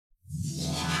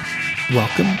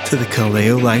Welcome to the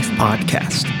Kaleo Life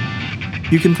Podcast.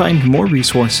 You can find more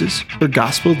resources for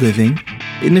gospel living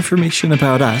and information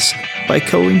about us by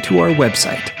going to our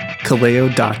website,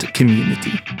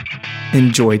 kaleo.community.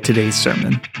 Enjoy today's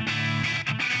sermon.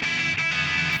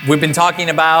 We've been talking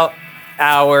about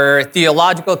our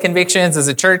theological convictions as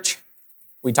a church.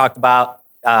 We talked about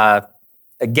a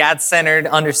God-centered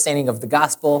understanding of the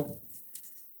gospel,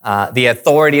 the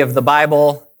authority of the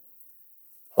Bible.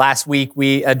 Last week,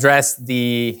 we addressed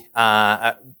the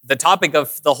topic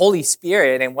of the Holy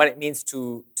Spirit and what it means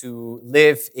to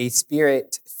live a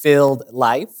Spirit-filled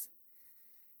life.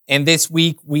 And this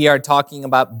week, we are talking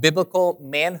about biblical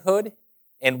manhood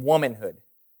and womanhood.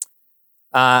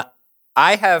 I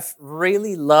have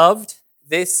really loved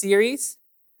this series,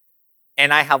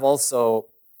 and I have also,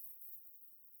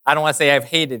 I don't want to say I've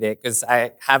hated it because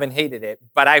I haven't hated it,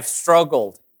 but I've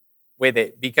struggled with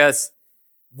it because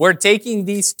we're taking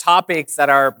these topics that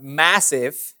are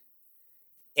massive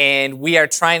and we are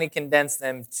trying to condense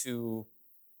them to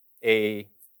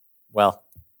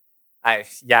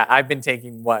I've been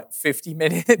taking 50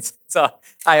 minutes? So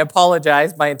I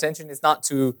apologize. My intention is not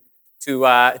to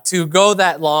go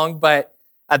that long, but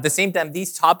at the same time,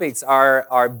 these topics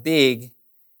are big,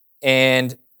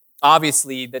 and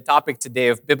obviously the topic today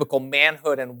of biblical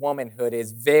manhood and womanhood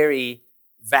is very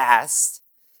vast.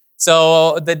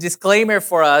 So the disclaimer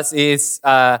for us is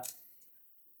I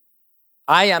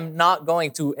am not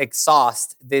going to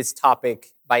exhaust this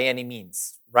topic by any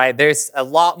means, right? There's a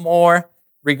lot more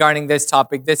regarding this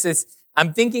topic.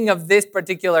 I'm thinking of this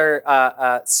particular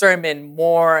sermon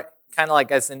more kind of like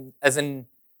as an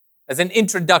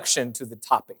introduction to the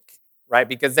topic, right?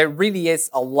 Because there really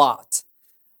is a lot.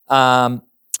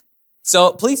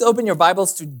 So please open your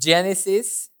Bibles to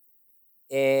Genesis.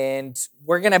 And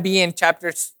we're going to be in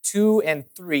chapters 2 and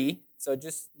 3. So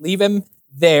just leave them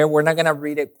there. We're not going to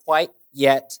read it quite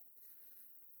yet.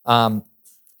 And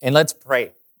let's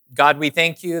pray. God, we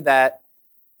thank you that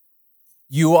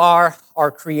you are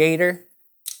our creator.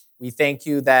 We thank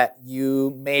you that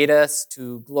you made us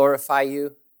to glorify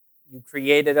you. You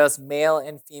created us male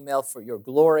and female for your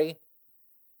glory.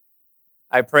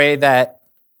 I pray that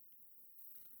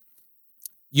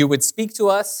you would speak to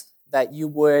us, that you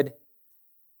would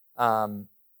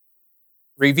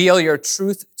reveal your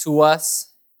truth to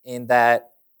us, and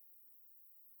that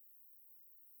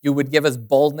you would give us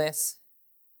boldness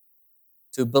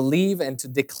to believe and to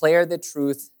declare the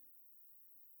truth,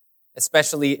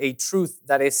 especially a truth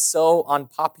that is so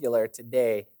unpopular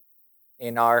today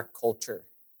in our culture.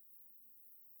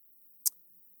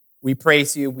 We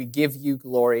praise you. We give you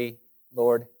glory,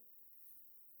 Lord.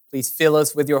 Please fill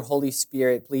us with your Holy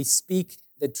Spirit. Please speak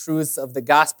the truth of the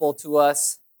gospel to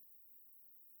us.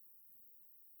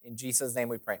 In Jesus' name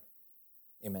we pray.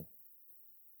 Amen.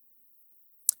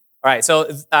 All right, so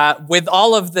with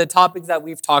all of the topics that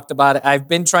we've talked about, I've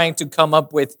been trying to come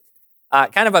up with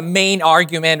kind of a main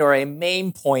argument or a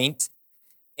main point.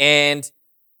 And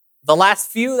the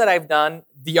last few that I've done,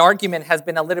 the argument has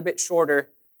been a little bit shorter.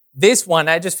 This one,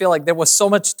 I just feel like there was so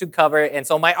much to cover. And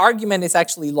so my argument is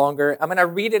actually longer. I'm going to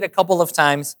read it a couple of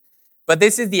times, but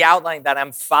this is the outline that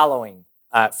I'm following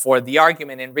for the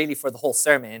argument and really for the whole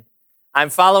sermon. I'm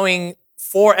following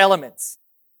 4 elements: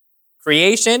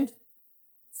 creation,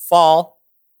 fall,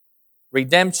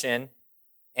 redemption,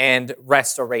 and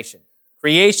restoration.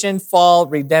 Creation, fall,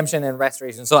 redemption, and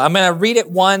restoration. So I'm going to read it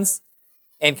once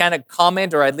and kind of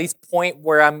comment or at least point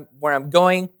where I'm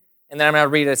going, and then I'm going to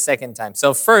read it a second time.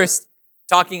 So first,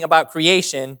 talking about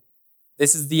creation,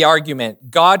 this is the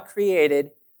argument. God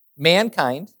created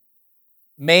mankind,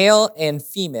 male and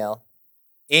female,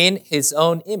 in his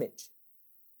own image.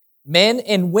 Men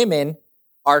and women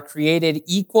are created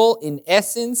equal in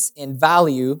essence and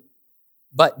value,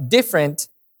 but different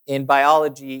in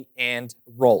biology and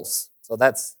roles. So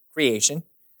that's creation.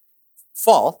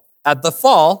 Fall. At the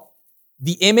fall,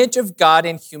 the image of God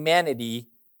in humanity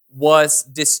was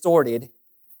distorted,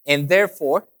 and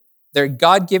therefore, their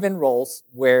God-given roles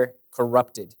were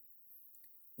corrupted.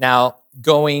 Now,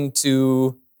 going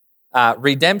to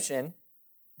redemption,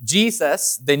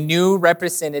 Jesus, the new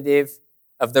representative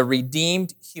of the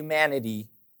redeemed humanity,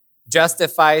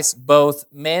 justifies both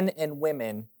men and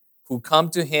women who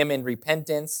come to him in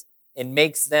repentance and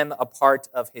makes them a part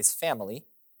of his family.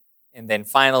 And then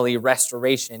finally,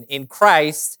 restoration. In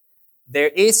Christ, there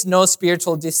is no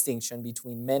spiritual distinction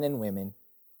between men and women.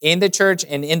 In the church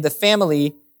and in the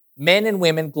family, men and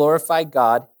women glorify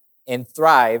God and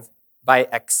thrive by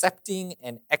accepting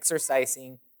and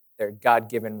exercising their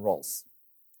God-given roles.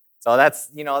 So that's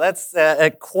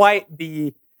quite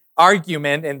the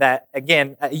argument in that,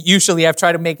 again, usually I've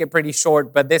tried to make it pretty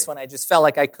short, but this one I just felt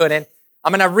like I couldn't.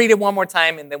 I'm going to read it one more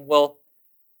time and then we'll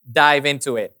dive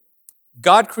into it.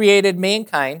 God created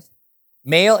mankind,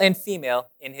 male and female,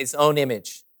 in his own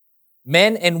image.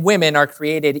 Men and women are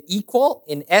created equal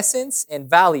in essence and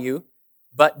value,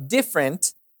 but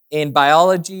different in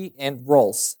biology and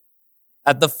roles.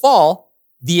 At the fall,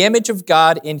 the image of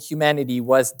God in humanity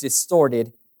was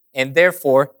distorted, and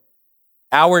therefore,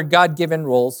 our God-given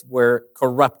roles were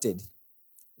corrupted.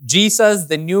 Jesus,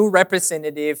 the new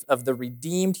representative of the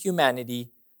redeemed humanity,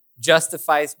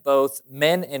 justifies both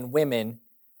men and women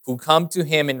who come to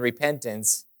him in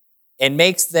repentance and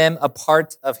makes them a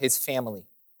part of his family.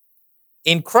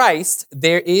 In Christ,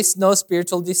 there is no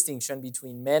spiritual distinction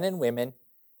between men and women.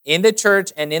 In the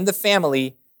church and in the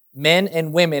family, men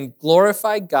and women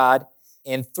glorify God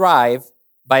and thrive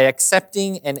by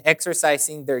accepting and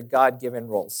exercising their God-given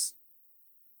roles.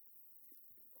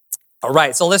 All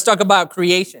right, so let's talk about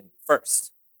creation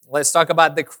first. Let's talk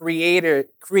about the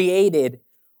created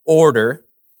order.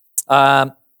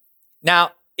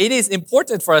 Now, it is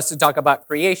important for us to talk about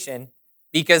creation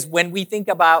because when we think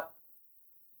about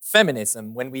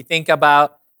feminism, when we think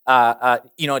about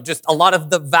just a lot of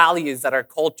the values that our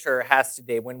culture has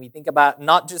today, when we think about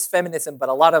not just feminism, but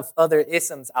a lot of other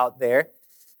isms out there,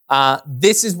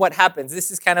 this is what happens. This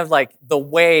is kind of like the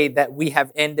way that we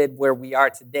have ended where we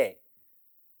are today.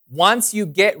 Once you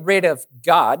get rid of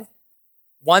God,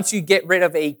 once you get rid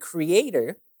of a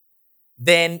creator,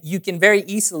 then you can very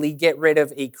easily get rid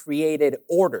of a created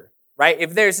order, right?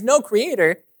 If there's no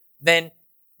creator, then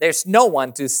there's no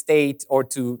one to state or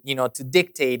to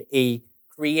dictate a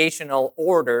creational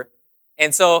order.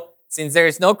 And so since there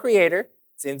is no creator,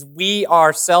 since we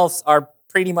ourselves are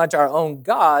pretty much our own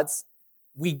gods,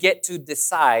 we get to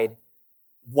decide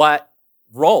what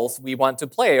roles we want to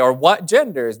play or what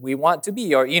genders we want to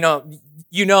be, or you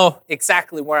know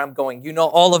exactly where I'm going. You know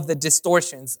all of the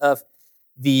distortions of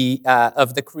the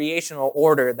creational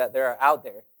order that there are out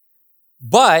there.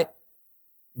 But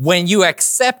when you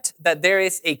accept that there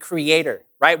is a creator,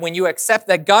 right? When you accept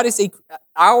that God is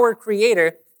our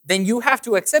creator, then you have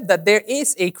to accept that there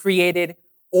is a created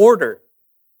order,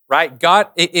 right?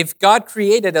 If God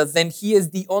created us, then he is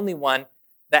the only one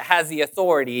that has the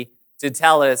authority to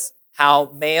tell us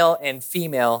how male and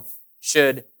female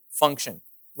should function,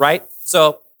 right?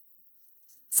 So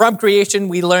from creation,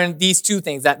 we learn these two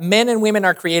things, that men and women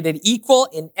are created equal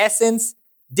in essence,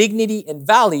 dignity, and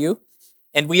value.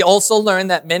 And we also learn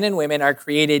that men and women are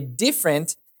created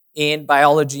different in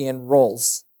biology and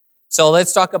roles. So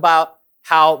let's talk about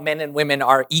how men and women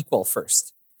are equal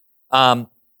first. When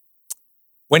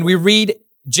we read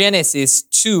Genesis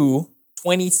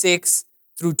 2:26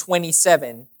 through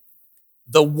 27,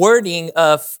 the wording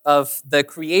of the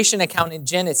creation account in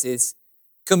Genesis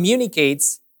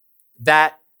communicates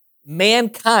that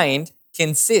mankind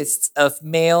consists of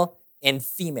male and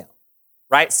female,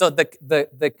 right? So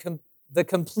the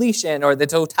completion or the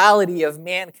totality of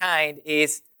mankind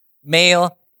is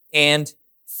male and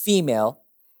female,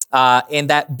 and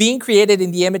that being created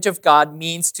in the image of God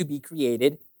means to be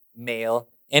created male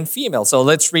and female. So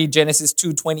let's read Genesis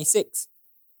 2:26.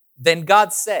 Then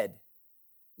God said,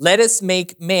 "Let us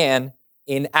make man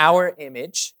in our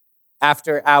image,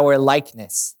 after our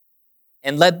likeness,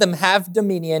 and let them have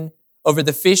dominion over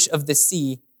the fish of the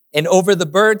sea, and over the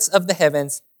birds of the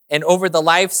heavens, and over the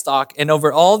livestock, and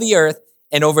over all the earth,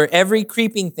 and over every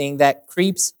creeping thing that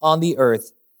creeps on the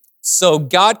earth." So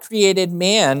God created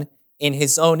man in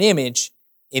his own image.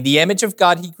 In the image of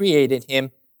God, he created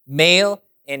him. Male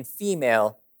and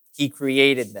female, he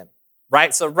created them.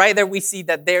 Right? So right there we see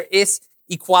that there is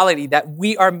equality, that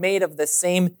we are made of the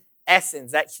same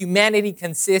essence, that humanity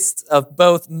consists of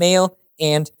both male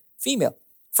and female.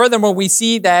 Furthermore, we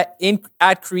see that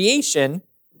at creation,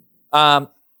 we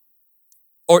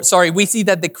see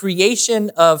that the creation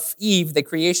of Eve, the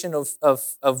creation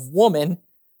of woman,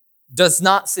 does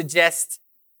not suggest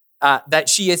that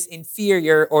she is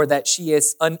inferior or that she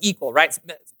is unequal, right?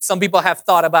 Some people have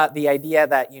thought about the idea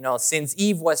that, since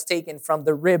Eve was taken from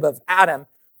the rib of Adam,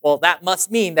 well, that must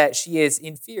mean that she is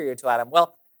inferior to Adam.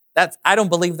 Well, I don't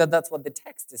believe that that's what the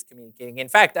text is communicating. In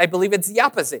fact, I believe it's the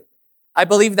opposite. I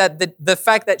believe that the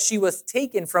fact that she was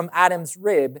taken from Adam's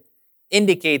rib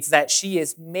indicates that she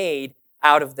is made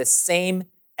out of the same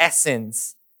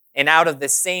essence and out of the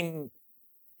same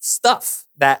stuff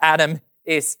that Adam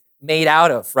is made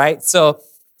out of, right? So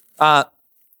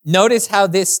notice how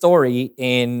this story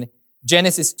in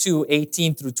Genesis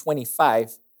 2:18 through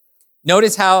 25,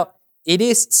 notice how it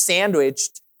is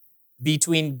sandwiched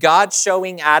between God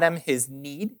showing Adam his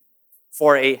need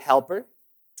for a helper.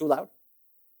 Too loud?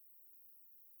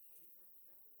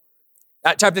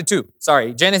 Chapter 2,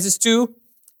 Genesis 2,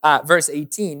 verse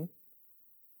 18.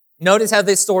 Notice how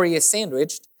this story is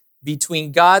sandwiched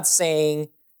between God saying,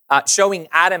 showing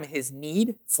Adam his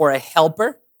need for a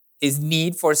helper, his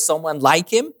need for someone like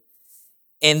him,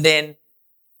 and then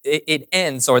it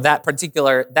ends, or that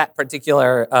particular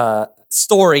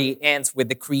story ends with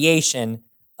the creation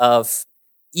of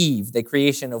Eve, the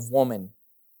creation of woman.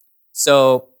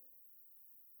 So,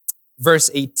 verse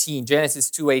 18,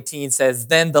 Genesis 2:18 says,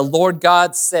 "Then the Lord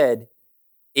God said,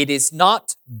 'It is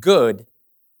not good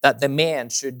that the man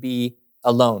should be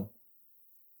alone.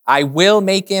 I will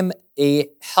make him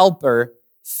a helper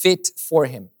fit for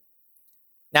him.'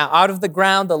 Now out of the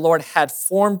ground the Lord had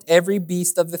formed every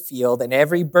beast of the field and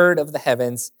every bird of the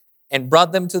heavens and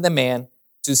brought them to the man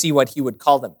to see what he would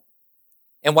call them.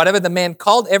 And whatever the man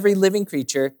called every living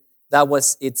creature, that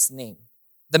was its name.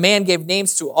 The man gave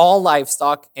names to all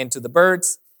livestock and to the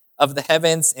birds of the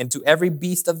heavens and to every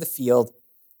beast of the field.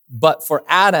 But for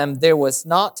Adam there was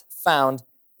not found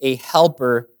a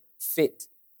helper fit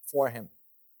for him."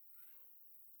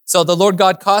 So the Lord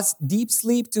God caused deep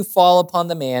sleep to fall upon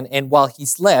the man, and while he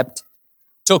slept,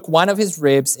 took one of his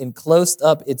ribs and closed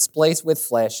up its place with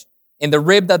flesh. And the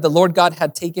rib that the Lord God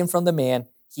had taken from the man,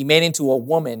 he made into a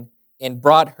woman and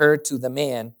brought her to the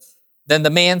man. Then the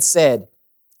man said,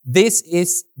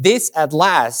 This at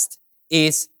last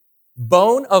is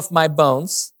bone of my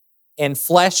bones and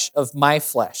flesh of my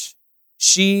flesh.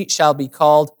 She shall be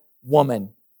called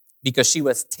woman, because she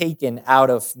was taken out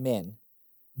of men.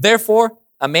 Therefore,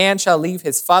 a man shall leave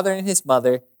his father and his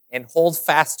mother and hold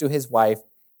fast to his wife,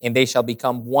 and they shall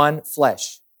become one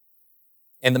flesh.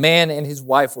 And the man and his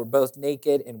wife were both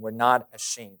naked and were not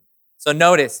ashamed." So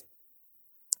notice,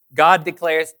 God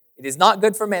declares it is not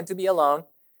good for men to be alone.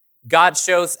 God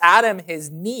shows Adam his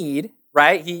need,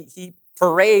 right? He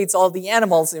parades all the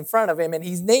animals in front of him and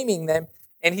he's naming them,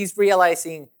 and he's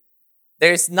realizing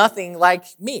there's nothing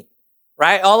like me,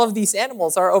 right? All of these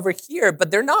animals are over here,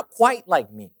 but they're not quite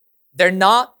like me. They're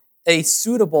not a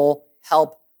suitable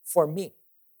help for me.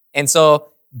 And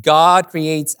so God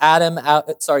creates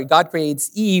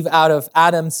Eve out of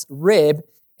Adam's rib,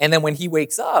 and then when he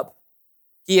wakes up,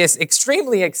 he is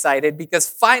extremely excited because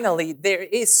finally there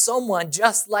is someone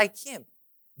just like him.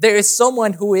 There is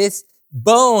someone who is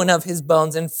bone of his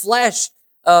bones and flesh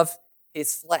of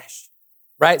his flesh,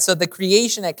 right? So the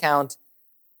creation account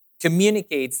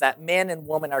communicates that man and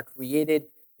woman are created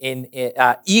in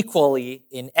equally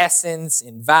in essence,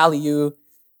 in value.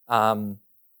 But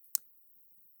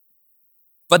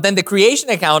then the creation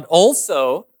account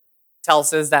also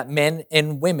tells us that men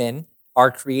and women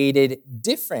are created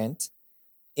different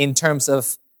in terms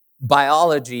of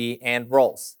biology and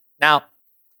roles. Now,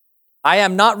 I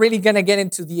am not really going to get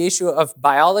into the issue of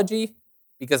biology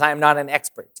because I am not an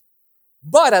expert.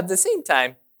 But at the same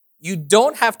time, you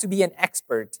don't have to be an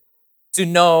expert to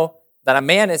know that a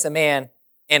man is a man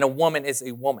and a woman is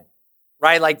a woman,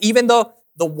 right? Like, even though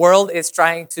the world is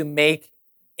trying to make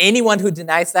anyone who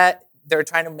denies that, they're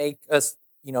trying to make us,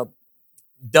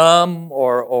 dumb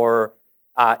or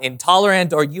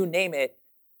intolerant, or you name it.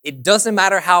 It doesn't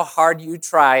matter how hard you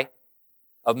try.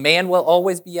 A man will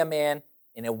always be a man,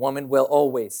 and a woman will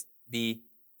always be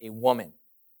a woman.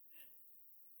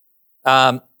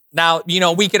 Now,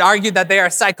 we could argue that there are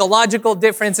psychological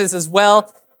differences as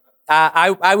well.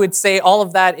 I would say all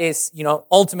of that is,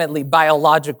 ultimately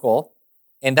biological,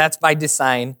 and that's by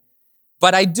design.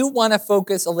 But I do want to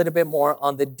focus a little bit more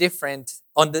on the difference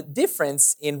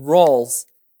in roles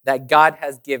that God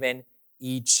has given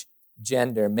each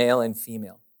gender, male and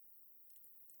female.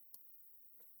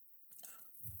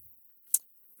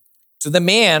 To the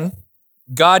man,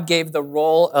 God gave the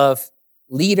role of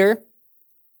leader,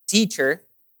 teacher,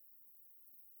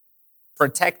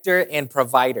 protector, and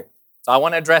provider. So I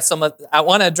want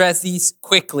to address these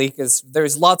quickly because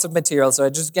there's lots of material. So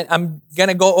I'm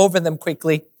gonna go over them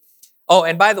quickly. Oh,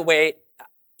 and by the way,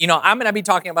 I'm gonna be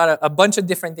talking about a bunch of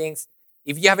different things.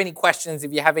 If you have any questions,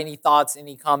 if you have any thoughts,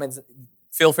 any comments,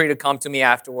 feel free to come to me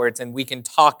afterwards, and we can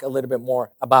talk a little bit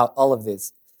more about all of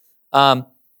this.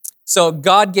 So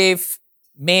God gave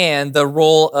man the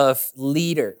role of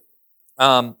leader.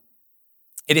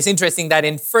 It is interesting that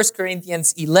in 1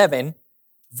 Corinthians 11,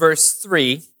 verse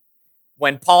 3,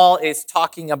 when Paul is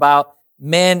talking about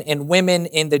men and women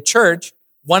in the church,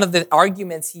 one of the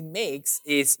arguments he makes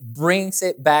is he brings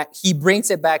it back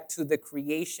to the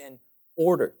creation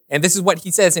order. And this is what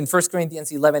he says in 1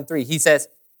 Corinthians 11:3. He says,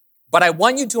 "But I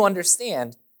want you to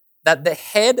understand that the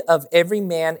head of every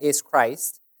man is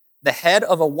Christ, the head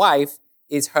of a wife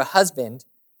is her husband,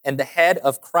 and the head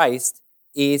of Christ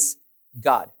is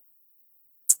God."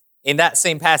 In that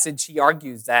same passage, he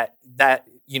argues that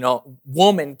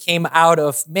woman came out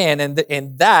of man,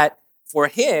 and that for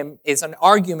him is an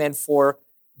argument for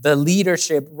the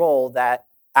leadership role that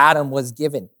Adam was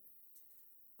given.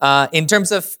 In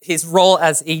terms of his role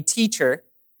as a teacher,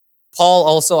 Paul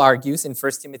also argues in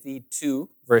 1 Timothy 2,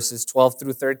 verses 12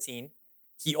 through 13,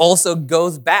 he also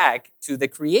goes back to the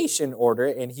creation order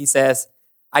and he says,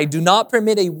 I do not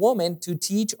permit a woman to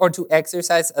teach or to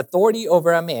exercise authority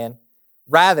over a man.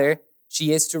 Rather,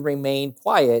 she is to remain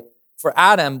quiet, for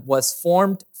Adam was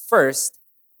formed first,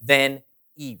 then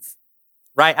Eve.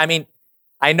 Right? I mean,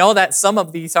 I know that some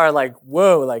of these are like,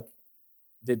 whoa, like,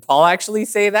 did Paul actually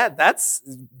say that?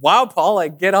 Wow, Paul,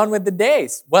 like, get on with the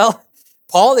days. Well,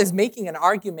 Paul is making an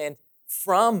argument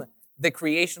from the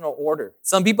creational order.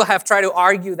 Some people have tried to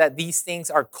argue that these things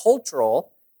are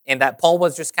cultural and that Paul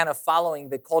was just kind of following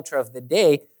the culture of the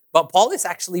day, but Paul is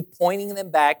actually pointing them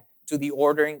back to the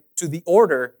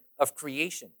order of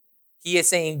creation. He is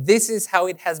saying this is how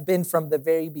it has been from the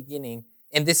very beginning,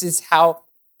 and this is how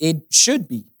it should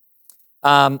be.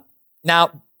 Now,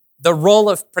 the role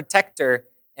of protector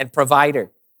and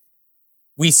provider.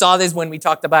 We saw this when we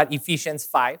talked about Ephesians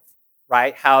 5,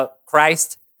 right? How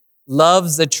Christ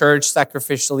loves the church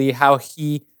sacrificially, how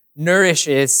he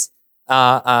nourishes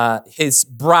his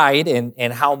bride,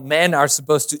 and how men are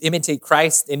supposed to imitate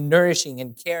Christ in nourishing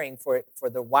and caring for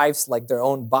their wives like their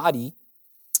own body.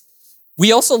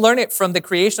 We also learn it from the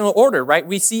creational order, right?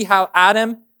 We see how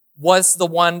Adam was the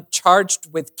one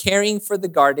charged with caring for the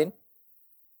garden.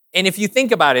 And if you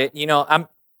think about it,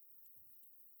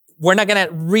 we're not going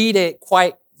to read it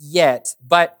quite yet,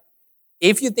 but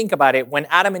if you think about it, when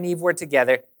Adam and Eve were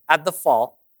together at the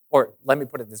fall, or let me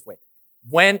put it this way,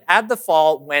 when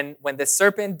the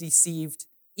serpent deceived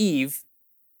Eve,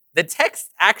 the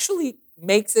text actually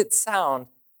makes it sound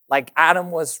like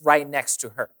Adam was right next to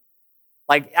her.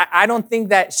 Like, I don't think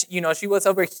that, she was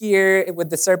over here with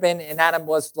the serpent and Adam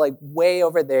was like way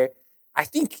over there. I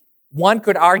think one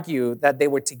could argue that they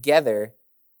were together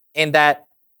and that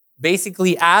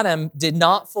basically Adam did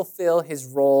not fulfill his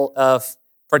role of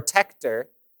protector,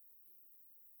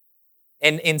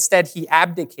 and instead he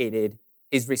abdicated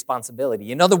his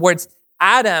responsibility. In other words,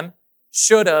 Adam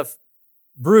should have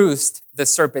bruised the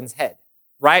serpent's head,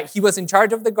 right? He was in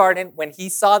charge of the garden. When he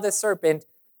saw the serpent,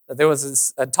 there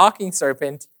was a talking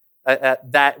serpent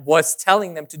that was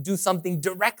telling them to do something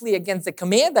directly against the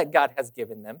command that God has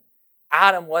given them.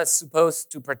 Adam was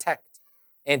supposed to protect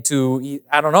and to,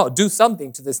 do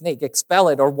something to the snake, expel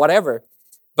it or whatever,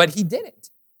 but he didn't.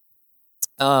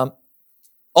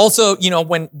 Also,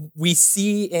 when we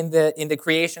see in the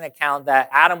creation account that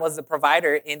Adam was the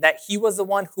provider, in that he was the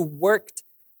one who worked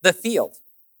the field.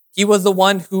 He was the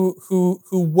one who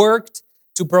worked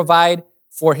to provide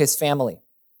for his family.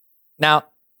 Now,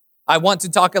 I want to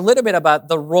talk a little bit about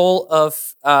the role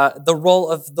of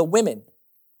the women.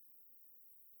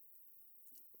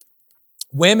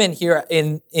 Women here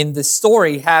in the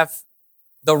story have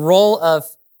the role of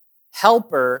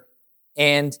helper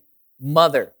and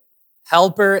mother.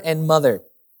 Helper and mother.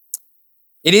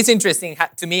 It is interesting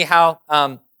to me how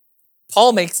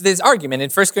Paul makes this argument in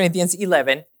 1 Corinthians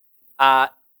 11,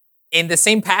 in the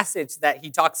same passage that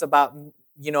he talks about,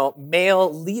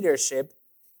 male leadership.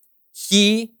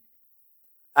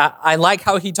 I like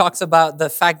how he talks about the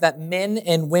fact that men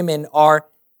and women are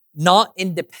not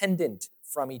independent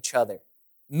from each other.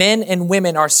 Men and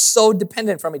women are so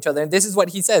dependent from each other. And this is what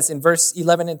he says in verse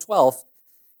 11 and 12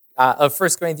 of 1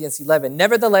 Corinthians 11.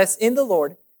 Nevertheless, in the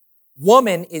Lord,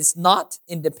 woman is not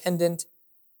independent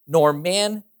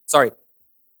woman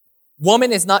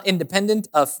is not independent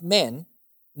of man,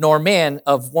 nor man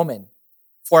of woman.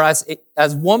 For as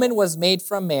woman was made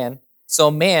from man,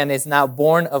 so man is now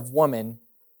born of woman,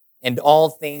 and all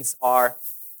things are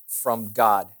from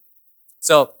God.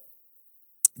 So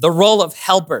the role of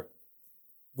helper,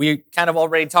 we kind of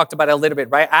already talked about it a little bit,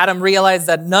 right? Adam realized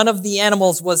that none of the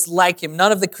animals was like him.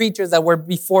 None of the creatures that were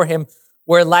before him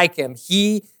were like him.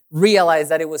 He realized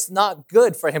that it was not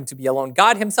good for him to be alone.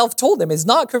 God himself told him, it's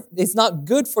not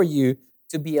good for you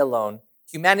to be alone.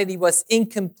 Humanity was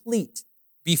incomplete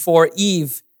before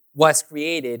Eve was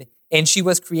created, and she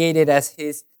was created as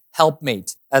his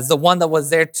helpmate, as the one that was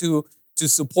there to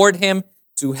support him,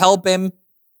 to help him,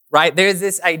 right? There's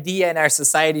this idea in our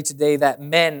society today that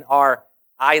men are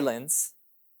islands,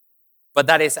 but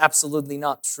that is absolutely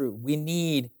not true. We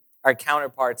need our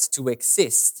counterparts to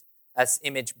exist as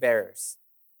image bearers.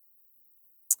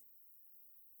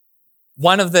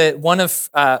 One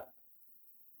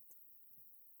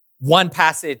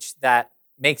passage that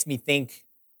makes me think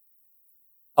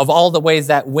of all the ways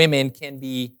that women can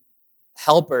be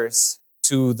helpers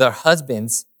to their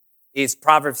husbands is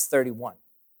Proverbs 31.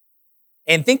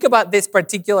 And think about this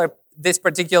particular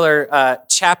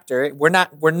chapter. We're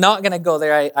not going to go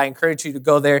there. I encourage you to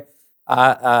go there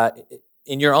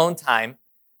in your own time.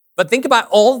 But think about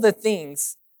all the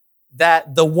things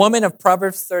that the woman of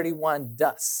Proverbs 31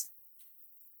 does.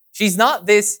 She's not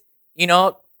this,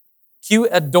 cute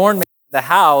adornment in the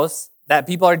house that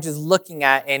people are just looking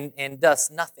at and does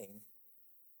nothing.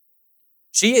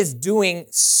 She is doing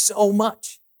so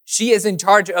much. She is in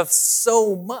charge of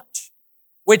so much,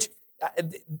 which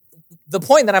the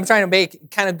point that I'm trying to make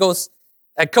kind of goes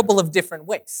a couple of different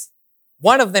ways.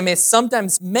 One of them is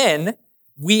sometimes men,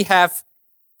 we have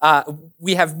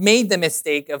made the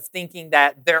mistake of thinking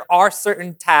that there are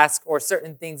certain tasks or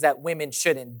certain things that women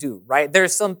shouldn't do, right?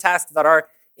 There's some tasks that are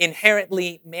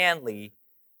inherently manly,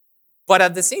 but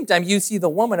at the same time, you see the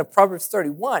woman of Proverbs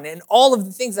 31 and all of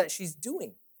the things that she's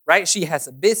doing, right? She has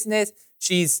a business.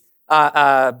 She's,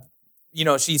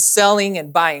 she's selling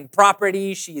and buying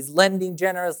property. She's lending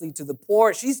generously to the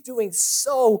poor. She's doing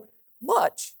so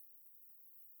much.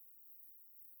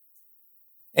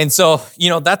 And so,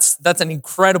 that's an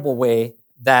incredible way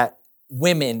that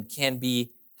women can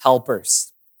be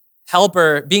helpers.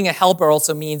 Being a helper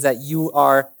also means that you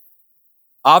are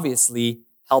obviously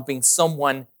helping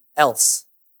someone else,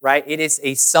 right? It is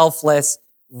a selfless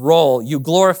role. You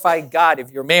glorify God.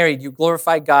 If you're married, you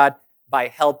glorify God by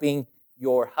helping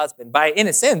your husband, by, in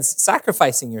a sense,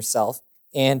 sacrificing yourself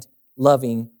and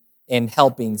loving and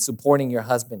helping, supporting your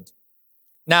husband.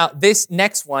 Now, this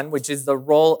next one, which is the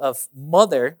role of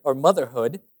mother or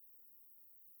motherhood,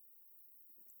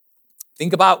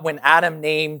 think about when Adam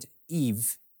named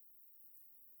Eve.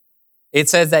 It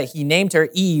says that he named her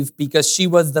Eve because she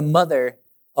was the mother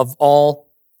of all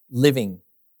living.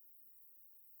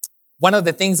 One of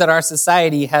the things that our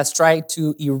society has tried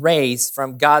to erase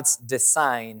from God's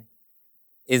design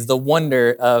is the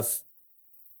wonder of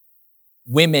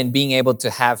women being able to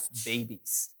have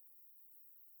babies.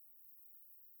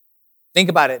 Think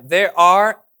about it. There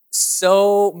are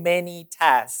so many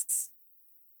tasks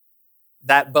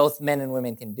that both men and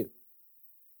women can do.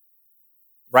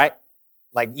 Right?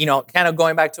 Like, kind of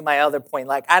going back to my other point,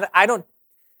 like I don't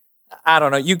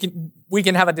know. We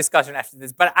can have a discussion after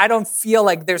this, but I don't feel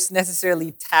like there's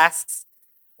necessarily tasks,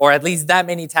 or at least that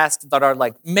many tasks that are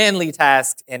like manly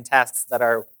tasks and tasks that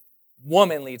are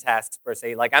womanly tasks per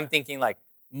se. Like I'm thinking like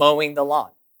mowing the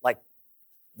lawn. Like,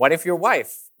 what if your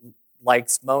wife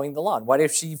likes mowing the lawn? What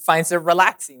if she finds it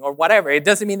relaxing or whatever? It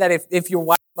doesn't mean that if your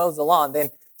wife mows the lawn, then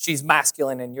she's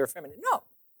masculine and you're feminine. No,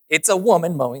 it's a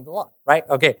woman mowing the lawn, right?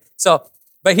 Okay, so,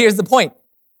 but here's the point.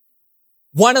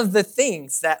 One of the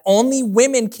things that only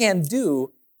women can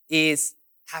do is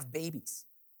have babies.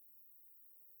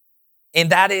 And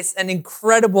that is an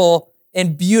incredible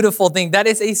and beautiful thing. That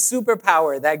is a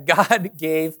superpower that God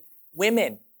gave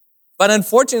women. But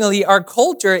unfortunately, our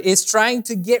culture is trying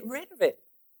to get rid of it.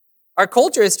 Our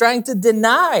culture is trying to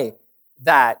deny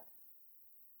that.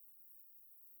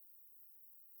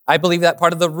 I believe that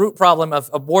part of the root problem of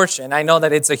abortion, I know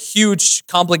that it's a huge,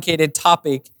 complicated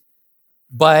topic,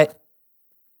 but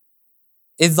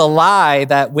is the lie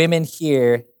that women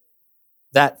hear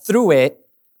that through it,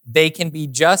 they can be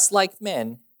just like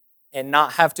men and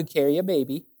not have to carry a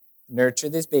baby, nurture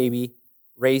this baby,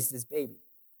 raise this baby.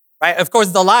 Right? Of course,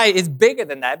 the lie is bigger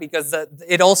than that because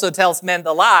it also tells men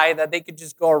the lie that they could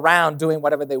just go around doing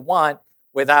whatever they want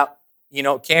without,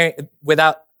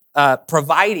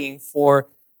 providing for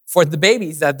the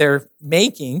babies that they're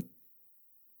making.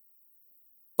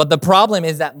 But the problem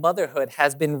is that motherhood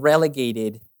has been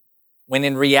relegated when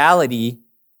in reality,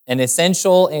 an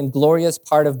essential and glorious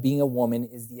part of being a woman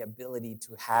is the ability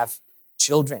to have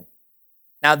children.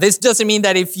 Now, this doesn't mean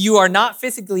that if you are not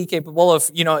physically capable of,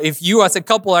 if you as a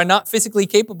couple are not physically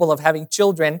capable of having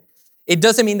children, it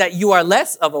doesn't mean that you are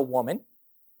less of a woman,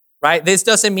 right? This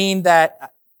doesn't mean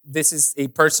that, this is a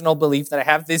personal belief that I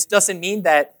have, this doesn't mean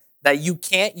that you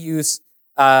can't use,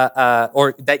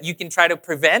 or that you can try to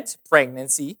prevent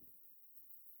pregnancy.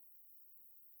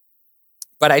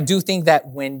 But I do think that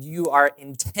when you are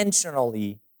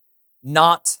intentionally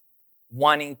not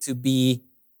wanting to be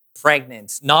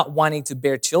pregnant, not wanting to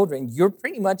bear children, you're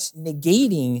pretty much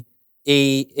negating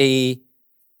a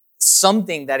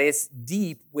something that is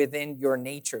deep within your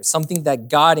nature, something that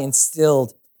God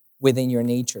instilled within your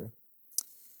nature.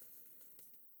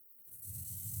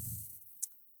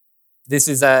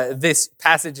 This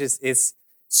passage is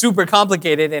super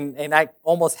complicated, and I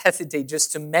almost hesitate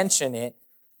just to mention it.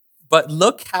 But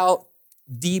look how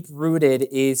deep-rooted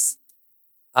is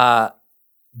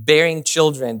bearing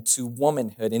children to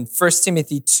womanhood. In 1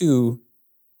 Timothy 2,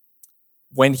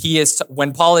 when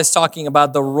Paul is talking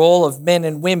about the role of men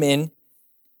and women,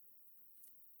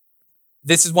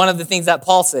 this is one of the things that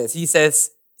Paul says. He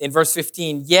says in verse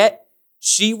 15, yet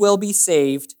she will be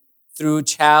saved through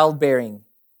childbearing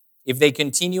if they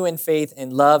continue in faith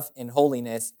and love and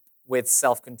holiness with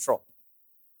self-control.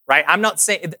 Right?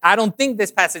 I don't think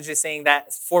this passage is saying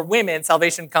that for women,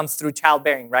 salvation comes through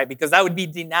childbearing, right? Because that would be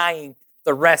denying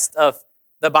the rest of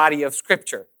the body of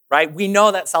Scripture, right? We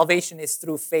know that salvation is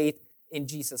through faith in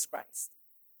Jesus Christ.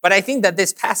 But I think that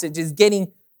this passage is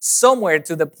getting somewhere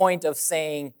to the point of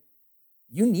saying,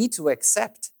 you need to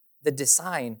accept the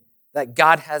design that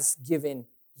God has given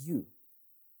you.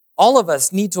 All of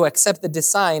us need to accept the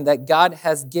design that God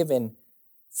has given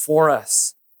for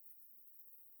us.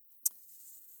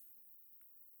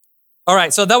 All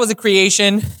right, so that was the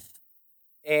creation,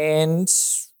 and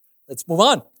let's move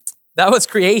on. That was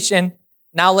creation.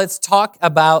 Now let's talk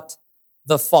about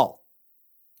the fall.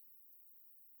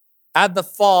 At the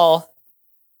fall,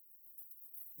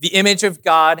 the image of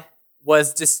God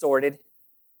was distorted.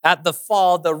 At the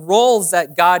fall, the roles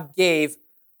that God gave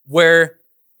were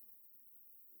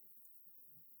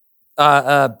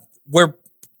I would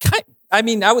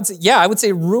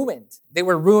say ruined. They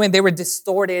were ruined. They were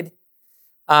distorted.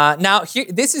 Now,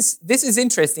 this is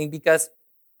interesting because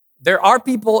there are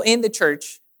people in the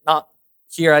church, not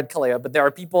here at Kaleo, but there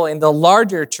are people in the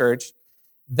larger church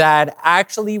that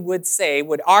actually would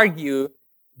argue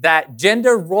that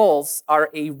gender roles are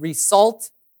a result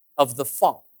of the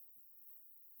fall.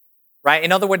 Right?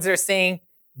 In other words, they're saying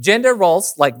gender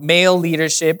roles like male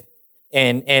leadership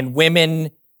and women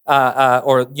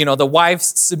the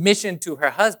wife's submission to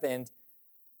her husband,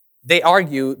 they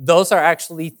argue those are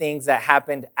actually things that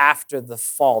happened after the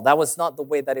fall. That was not the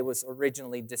way that it was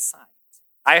originally designed.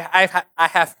 I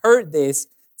have heard this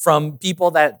from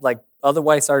people that like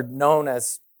otherwise are known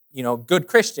as good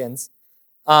Christians,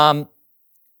 but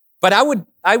I would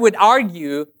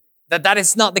argue that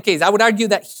is not the case. I would argue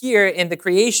that here in the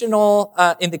creation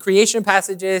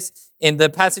passages, in the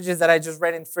passages that I just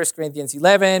read in 1 Corinthians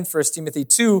 11, 1 Timothy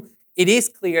 2, it is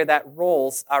clear that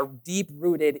roles are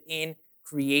deep-rooted in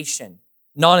creation,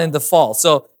 not in the fall.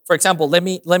 So, for example, let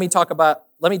me talk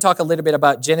a little bit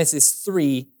about Genesis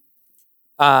 3,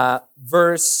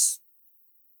 verse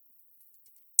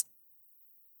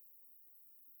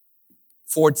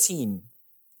 14.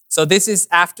 So this is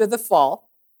after the fall,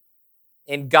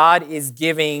 and God is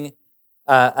giving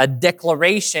a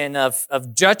declaration of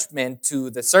judgment to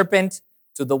the serpent,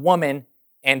 to the woman,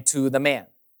 and to the man.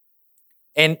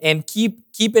 And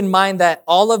keep in mind that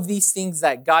all of these things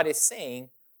that God is saying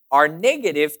are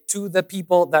negative to the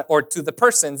people to the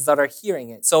persons that are hearing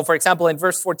it. So, for example, in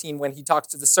verse 14, when he talks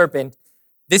to the serpent,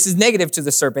 this is negative to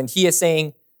the serpent. He is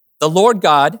saying, the Lord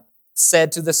God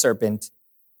said to the serpent,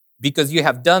 because you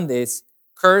have done this,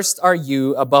 cursed are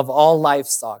you above all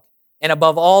livestock and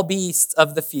above all beasts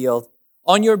of the field.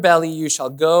 On your belly you shall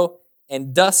go,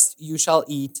 and dust you shall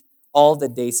eat all the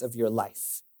days of your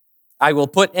life. I will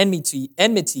put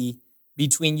enmity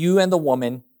between you and the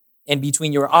woman, and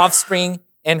between your offspring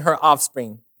and her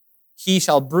offspring. He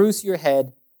shall bruise your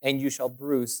head, and you shall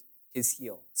bruise his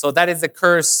heel. So that is the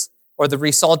curse or the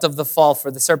result of the fall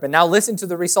for the serpent. Now listen to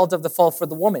the result of the fall for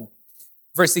the woman.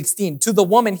 Verse 16, to the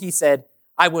woman he said,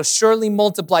 I will surely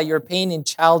multiply your pain in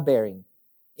childbearing.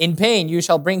 In pain you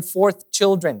shall bring forth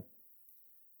children.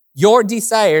 Your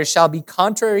desire shall be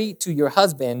contrary to your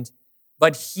husband,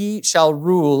 but he shall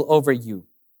rule over you.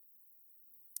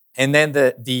 And then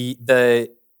the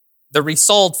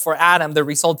result for Adam, the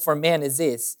result for man is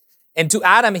this. And to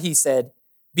Adam he said,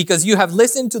 because you have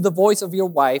listened to the voice of your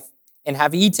wife and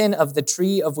have eaten of the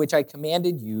tree of which I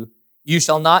commanded you, you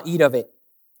shall not eat of it.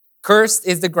 Cursed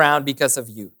is the ground because of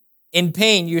you. In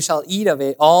pain you shall eat of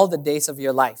it all the days of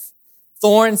your life.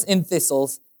 Thorns and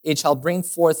thistles it shall bring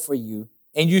forth for you,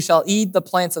 and you shall eat the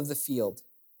plants of the field.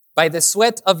 By the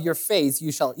sweat of your face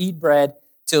you shall eat bread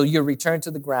till you return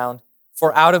to the ground,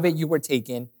 for out of it you were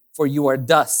taken, for you are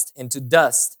dust, and to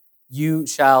dust you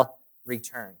shall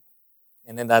return.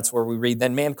 And then that's where we read,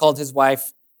 then man called his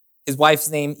wife's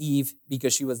name Eve,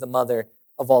 because she was the mother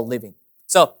of all living.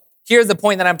 So here's the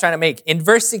point that I'm trying to make. In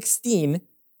verse 16,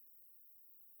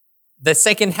 the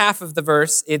second half of the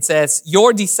verse, it says,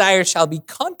 your desire shall be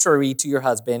contrary to your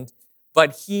husband,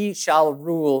 but he shall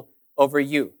rule over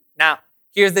you. Now,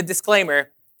 here's the disclaimer.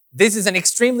 This is an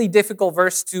extremely difficult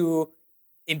verse to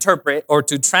interpret or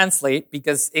to translate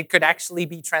because it could actually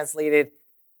be translated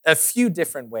a few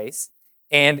different ways.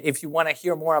 And if you want to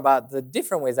hear more about the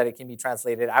different ways that it can be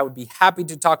translated, I would be happy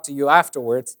to talk to you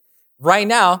afterwards. Right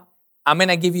now, I'm going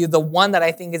to give you the one that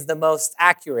I think is the most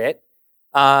accurate.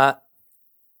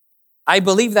 I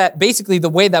believe that basically the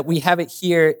way that we have it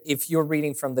here, if you're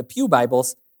reading from the Pew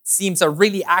Bibles, seems a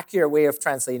really accurate way of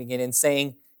translating it and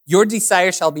saying, your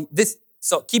desire shall be, this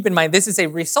So keep in mind, this is a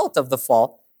result of the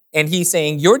fall. And he's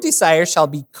saying, your desire shall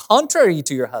be contrary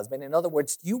to your husband. In other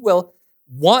words, you will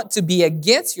want to be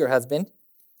against your husband,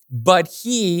 but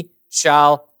he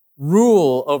shall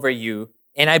rule over you.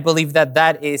 And I believe that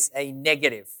that is a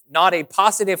negative, not a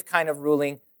positive kind of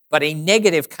ruling, but a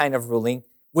negative kind of ruling,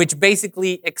 which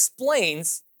basically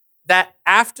explains that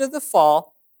after the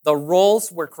fall, the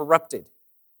roles were corrupted.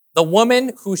 The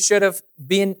woman who should have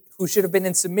been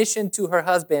in submission to her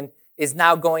husband is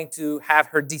now going to have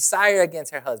her desire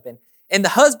against her husband. And the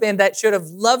husband that should have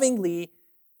lovingly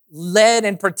led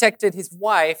and protected his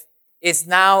wife is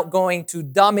now going to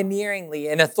domineeringly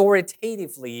and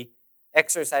authoritatively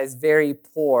exercise very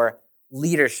poor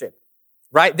leadership,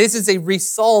 right? This is a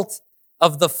result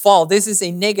of the fall. This is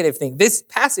a negative thing. This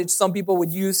passage, some people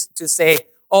would use to say,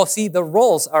 oh, see, the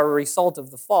roles are a result of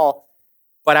the fall.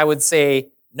 But I would say,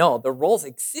 no, the roles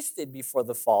existed before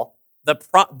the fall.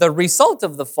 The result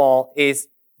of the fall is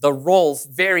the roles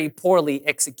very poorly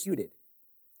executed,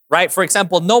 right? For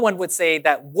example, no one would say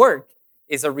that work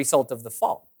is a result of the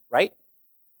fall, right?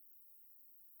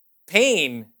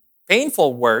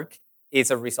 Painful work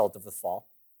is a result of the fall.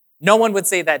 No one would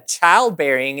say that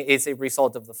childbearing is a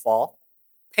result of the fall.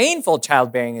 Painful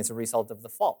childbearing is a result of the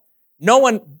fall.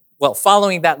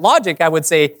 Following that logic, I would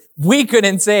say we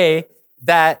couldn't say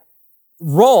that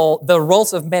the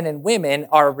roles of men and women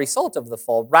are a result of the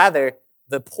fall. Rather,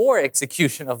 the poor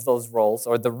execution of those roles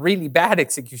or the really bad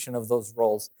execution of those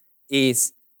roles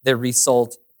is the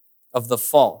result of the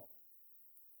fall.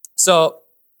 So,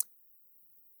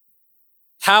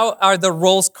 how are the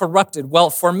roles corrupted?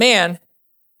 Well, for man,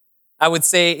 I would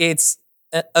say it's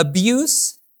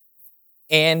abuse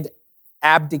and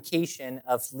abdication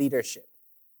of leadership,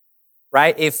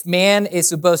 right? If man is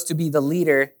supposed to be the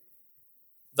leader,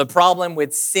 the problem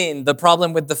with sin, the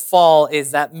problem with the fall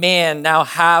is that man now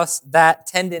has that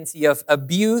tendency of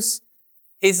abuse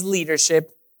his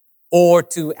leadership or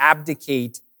to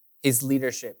abdicate his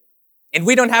leadership. And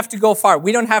we don't have to go far.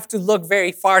 We don't have to look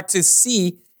very far to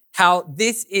see how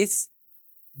this is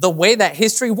the way that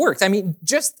history works. I mean,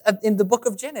 just in the book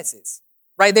of Genesis,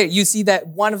 right there, you see that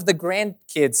one of the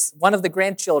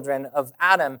grandchildren of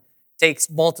Adam takes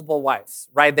multiple wives,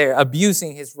 right there,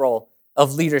 abusing his role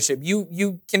of leadership.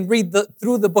 You can read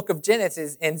through the book of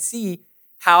Genesis and see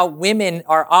how women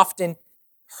are often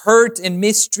hurt and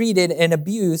mistreated and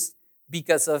abused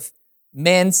because of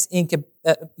men's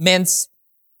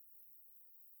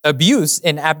abuse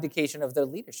and abdication of their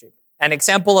leadership. An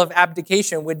example of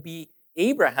abdication would be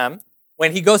Abraham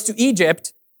when he goes to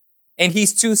Egypt and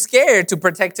he's too scared to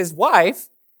protect his wife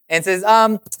and says,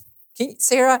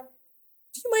 Sarah,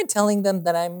 do you mind telling them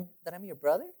that I'm your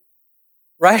brother?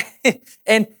 Right?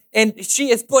 and she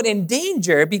is put in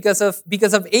danger because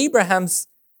of Abraham's,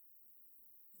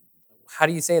 how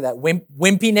do you say that?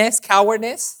 Wimpiness,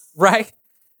 cowardice, right?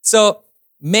 So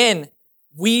men,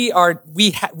 we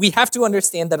have to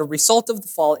understand that a result of the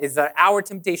fall is that our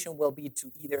temptation will be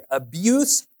to either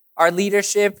abuse our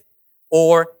leadership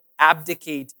or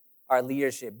abdicate our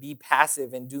leadership, be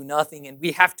passive and do nothing. And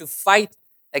we have to fight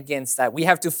against that. We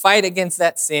have to fight against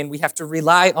that sin. We have to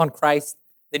rely on Christ,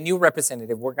 the new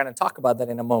representative. We're going to talk about that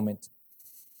in a moment.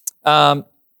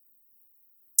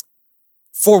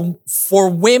 For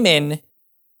women,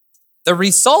 the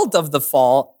result of the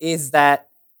fall is that,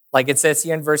 like it says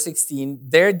here in verse 16,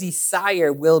 their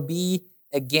desire will be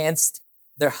against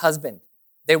their husband.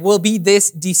 There will be this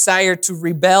desire to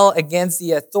rebel against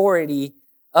the authority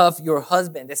of your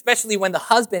husband, especially when the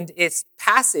husband is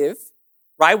passive,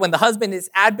 right? When the husband is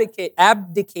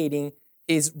abdicating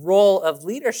his role of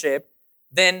leadership,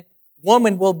 then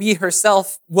woman will see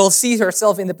herself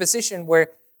in the position where,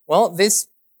 well, this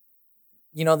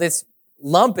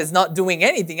lump is not doing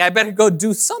anything. I better go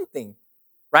do something.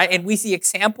 Right? And we see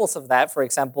examples of that, for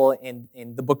example,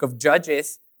 in the book of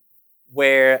Judges,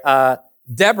 where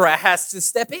Deborah has to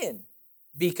step in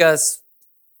because,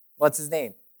 what's his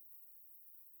name?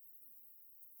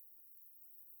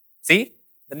 See?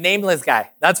 The nameless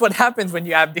guy. That's what happens when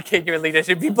you abdicate your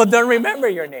leadership. People don't remember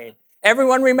your name.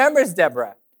 Everyone remembers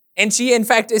Deborah. And she, in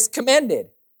fact, is commended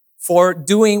for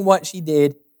doing what she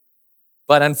did.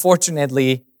 But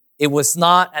unfortunately, it was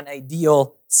not an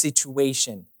ideal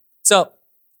situation. So,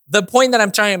 the point that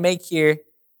I'm trying to make here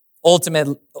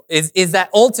ultimately is that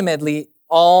ultimately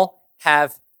all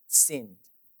have sinned.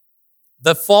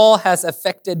 The fall has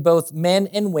affected both men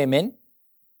and women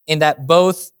in that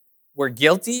both were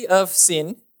guilty of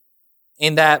sin,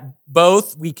 in that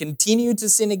both we continue to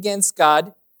sin against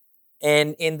God,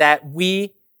 and in that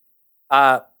we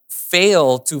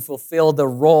fail to fulfill the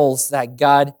roles that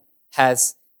God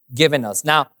has given us.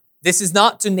 Now, This is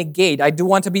not to negate, I do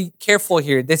want to be careful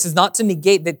here. This is not to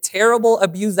negate the terrible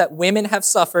abuse that women have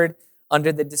suffered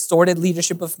under the distorted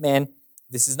leadership of men.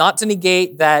 This is not to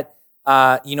negate that,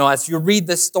 as you read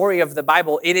the story of the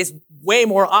Bible, it is way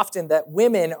more often that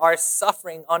women are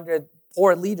suffering under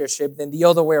poor leadership than the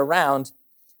other way around.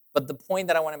 But the point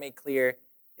that I want to make clear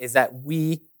is that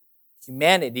we,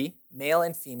 humanity, male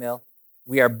and female,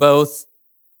 we are both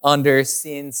under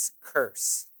sin's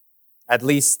curse, at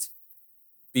least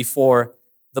before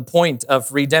the point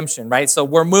of redemption, right? So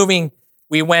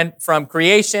we went from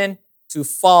creation to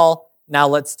fall. Now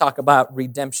let's talk about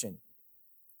redemption.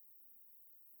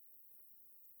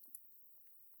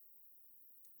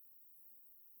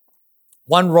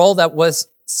 One role that was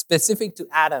specific to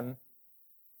Adam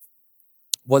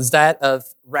was that of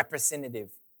representative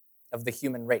of the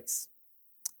human race.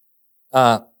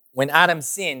 When Adam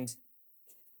sinned,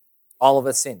 all of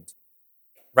us sinned,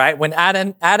 right? When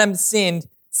Adam sinned,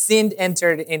 sin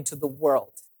entered into the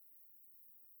world.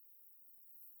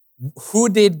 Who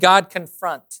did God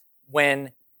confront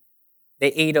when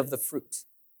they ate of the fruit?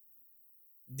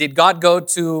 Did God go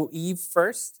to Eve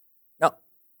first? No,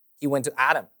 he went to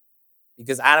Adam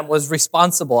because Adam was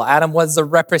responsible. Adam was the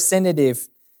representative,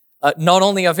 not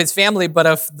only of his family, but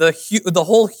of the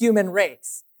whole human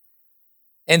race.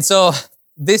 And so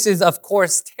this is, of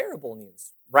course, terrible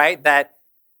news, right? That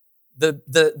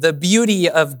the beauty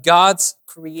of God's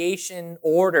creation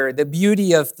order, the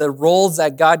beauty of the roles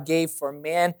that God gave for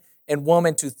man and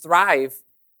woman to thrive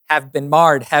have been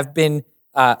marred, have been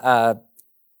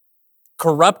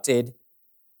corrupted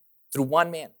through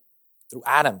one man, through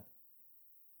Adam.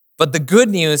 But the good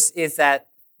news is that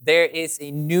there is a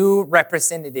new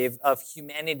representative of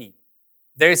humanity.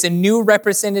 There's a new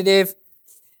representative,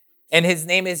 and his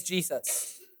name is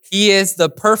Jesus. He is the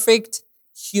perfect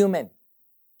human.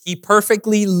 He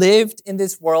perfectly lived in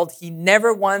this world. He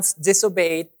never once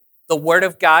disobeyed the word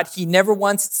of God. He never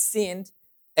once sinned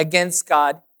against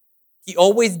God. He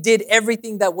always did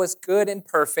everything that was good and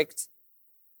perfect.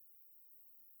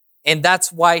 And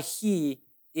that's why he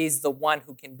is the one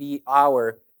who can be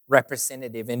our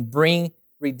representative and bring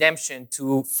redemption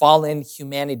to fallen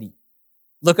humanity.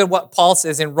 Look at what Paul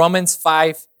says in Romans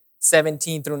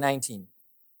 5:17 through 19.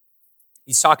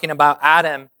 He's talking about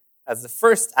Adam as the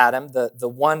first Adam, the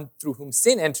one through whom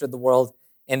sin entered the world,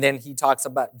 and then he talks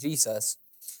about Jesus.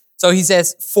 So he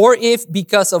says, "For if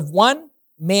because of one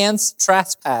man's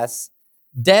trespass,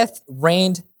 death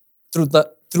reigned through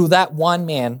that one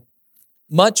man,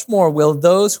 much more will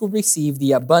those who receive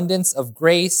the abundance of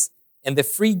grace and the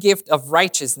free gift of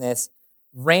righteousness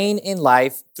reign in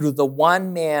life through the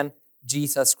one man,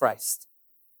 Jesus Christ.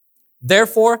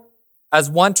 Therefore, as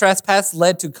one trespass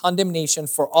led to condemnation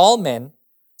for all men,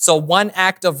 so one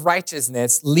act of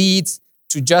righteousness leads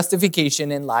to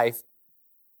justification in life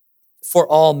for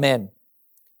all men.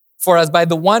 For as by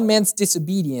the one man's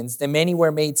disobedience the many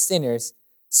were made sinners,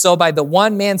 so by the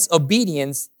one man's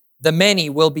obedience the many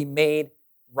will be made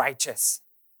righteous."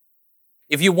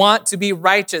 If you want to be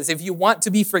righteous, if you want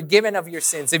to be forgiven of your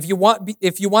sins, if you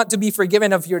want to be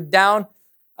forgiven of your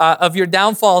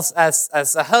downfalls as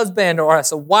a husband or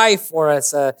as a wife or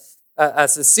as a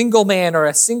single man or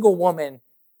a single woman,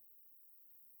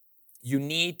 you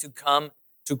need to come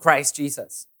to Christ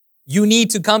Jesus. You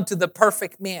need to come to the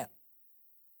perfect man.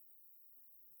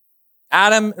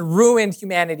 Adam ruined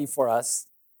humanity for us.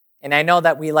 And I know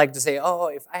that we like to say, "Oh,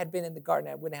 if I had been in the garden,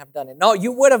 I wouldn't have done it." No,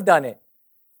 you would have done it.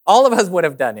 All of us would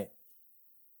have done it,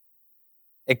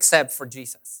 except for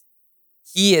Jesus.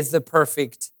 He is the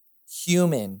perfect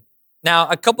human. Now,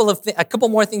 a couple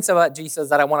more things about Jesus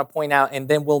that I want to point out, and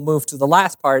then we'll move to the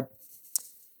last part.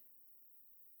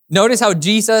 Notice how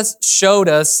Jesus showed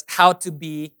us how to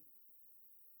be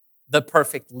the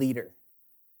perfect leader,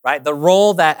 right? The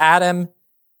role that Adam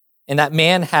and that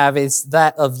man have is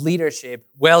that of leadership.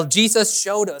 Well, Jesus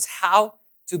showed us how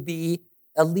to be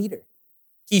a leader.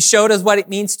 He showed us what it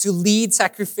means to lead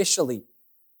sacrificially.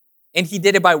 And he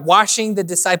did it by washing the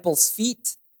disciples'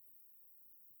 feet.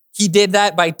 He did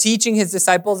that by teaching his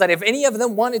disciples that if any of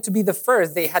them wanted to be the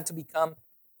first, they had to become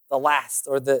the last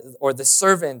or the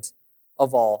servant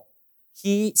of all.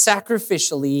 He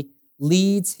sacrificially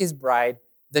leads his bride,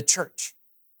 the church.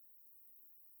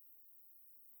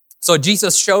 So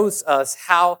Jesus shows us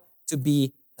how to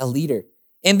be a leader.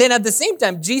 And then at the same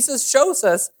time, Jesus shows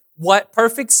us what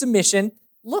perfect submission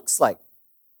looks like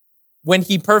when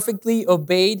he perfectly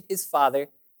obeyed his Father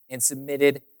and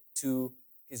submitted to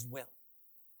his will.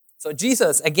 So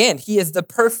Jesus, again, he is the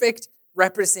perfect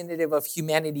representative of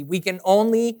humanity. We can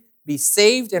only be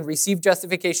saved and receive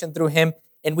justification through him,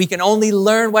 and we can only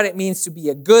learn what it means to be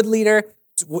a good leader,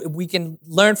 We can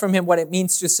learn from him what it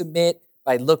means to submit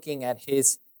by looking at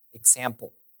his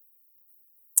example.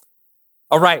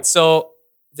 All right, so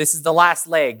this is the last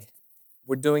leg.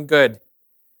 We're doing good.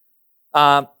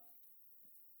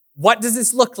 What does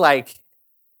this look like?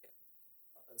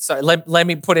 Sorry, let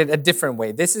me put it a different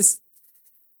way. This is,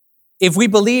 if we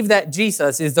believe that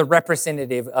Jesus is the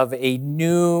representative of a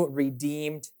new,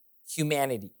 redeemed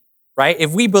humanity, right?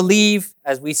 If we believe,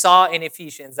 as we saw in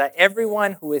Ephesians, that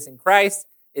everyone who is in Christ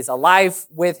is alive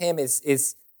with him,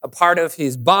 is a part of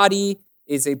his body,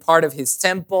 is a part of his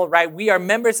temple, right? We are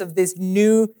members of this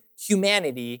new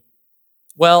humanity.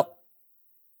 Well,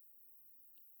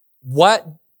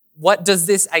 what does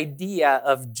this idea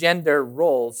of gender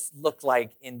roles look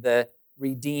like in the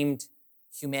redeemed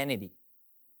humanity?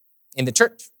 In the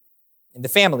church, in the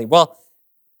family? Well,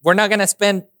 we're not going to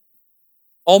spend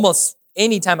almost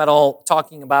any time at all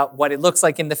talking about what it looks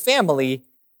like in the family,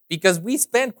 because we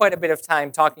spent quite a bit of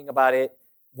time talking about it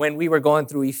when we were going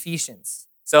through Ephesians.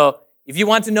 So if you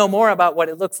want to know more about what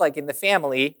it looks like in the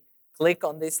family, click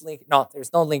on this link. No,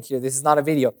 there's no link here. This is not a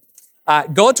video.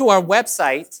 Go to our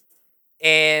website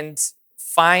and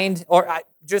find, or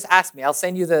just ask me. I'll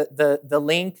send you the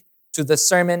link to the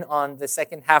sermon on the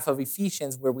second half of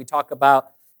Ephesians, where we talk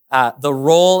about the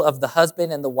role of the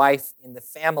husband and the wife in the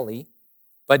family.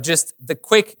 But just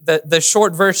the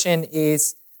short version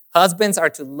is, husbands are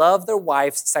to love their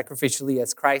wives sacrificially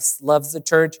as Christ loves the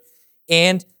church,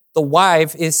 and the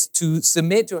wife is to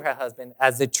submit to her husband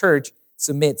as the church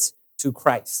submits to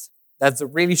Christ. That's a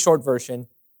really short version.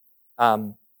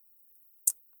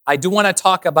 I do want to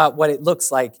talk about what it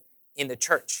looks like in the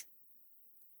church.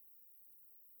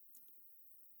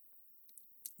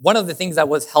 One of the things that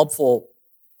was helpful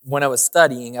when I was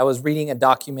studying, I was reading a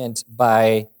document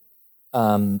by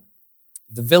the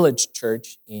Village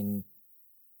Church in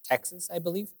Texas, I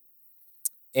believe.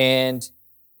 And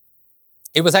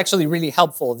it was actually really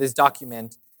helpful, this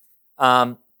document.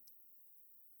 One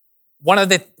of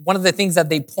the things that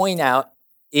they point out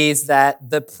is that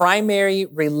the primary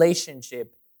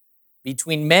relationship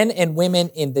between men and women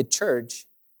in the church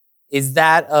is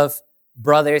that of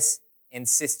brothers and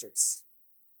sisters.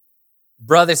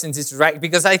 Brothers and sisters, right?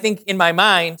 Because I think in my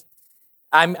mind,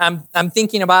 I'm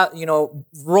thinking about,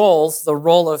 roles, the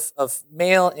role of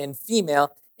male and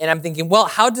female, and I'm thinking, well,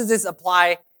 how does this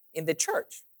apply in the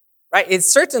church? Right? It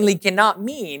certainly cannot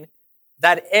mean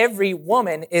that every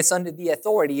woman is under the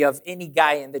authority of any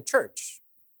guy in the church.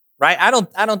 Right? I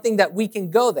don't think that we can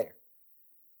go there.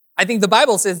 I think the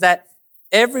Bible says that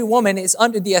every woman is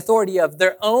under the authority of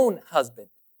their own husband.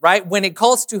 Right? When it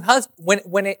calls to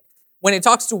when it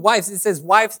talks to wives, it says,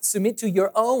 wives, submit to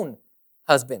your own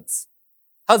husbands.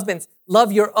 Husbands,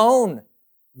 love your own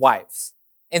wives.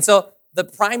 And so the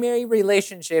primary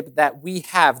relationship that we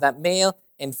have, that male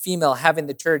and female have in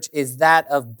the church, is that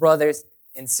of brothers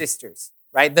and sisters,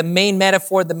 right? The main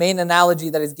metaphor, the main analogy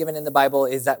that is given in the Bible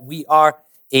is that we are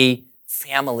a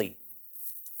family.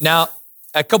 Now,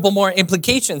 a couple more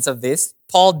implications of this.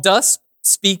 Paul does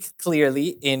speak clearly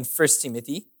in 1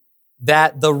 Timothy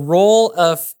that the role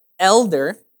of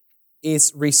elder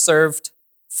is reserved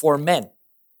for men.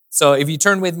 So if you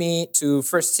turn with me to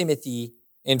 1 Timothy,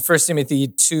 in 1 Timothy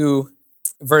 2,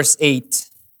 verse 8,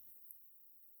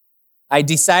 I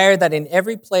desire that in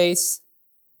every place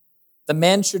the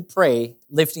men should pray,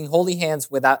 lifting holy hands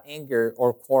without anger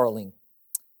or quarreling.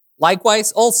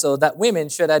 Likewise also that women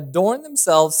should adorn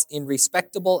themselves in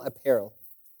respectable apparel,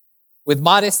 with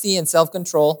modesty and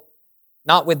self-control,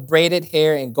 not with braided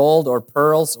hair and gold or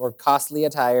pearls or costly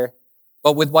attire,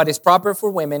 but with what is proper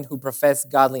for women who profess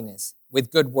godliness,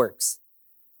 with good works.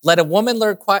 Let a woman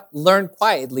learn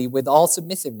quietly with all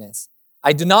submissiveness.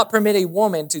 I do not permit a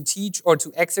woman to teach or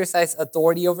to exercise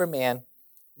authority over man.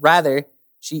 Rather,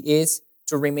 she is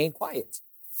to remain quiet.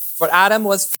 For Adam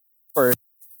was first,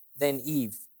 then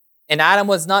Eve. And Adam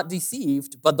was not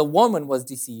deceived, but the woman was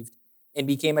deceived and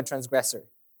became a transgressor.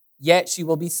 Yet she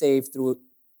will be saved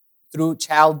through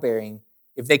childbearing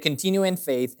if they continue in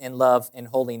faith and love and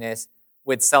holiness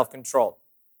with self-control.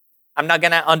 I'm not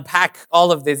going to unpack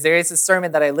all of this. There is a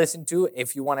sermon that I listened to.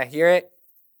 If you want to hear it,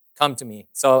 come to me.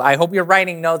 So I hope you're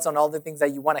writing notes on all the things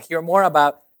that you want to hear more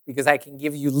about, because I can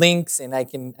give you links and I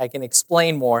can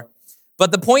explain more.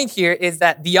 But the point here is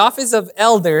that the office of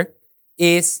elder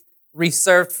is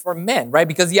reserved for men, right?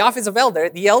 Because the office of elder,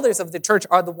 the elders of the church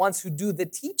are the ones who do the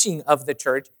teaching of the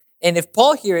church. And if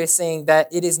Paul here is saying that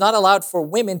it is not allowed for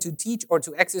women to teach or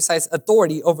to exercise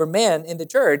authority over men in the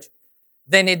church,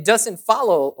 then it doesn't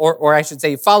follow, or I should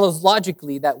say, follows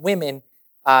logically that women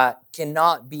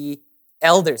cannot be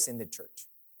elders in the church.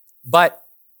 But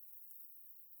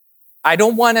I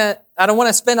don't want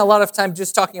to spend a lot of time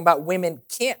just talking about women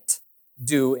can't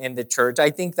do in the church. I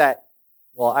think that,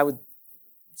 well, I would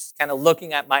just kind of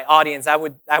looking at my audience, I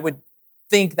would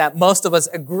think that most of us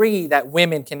agree that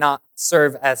women cannot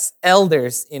serve as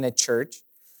elders in a church.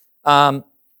 I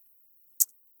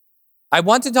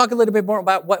want to talk a little bit more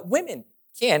about what women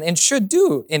can and should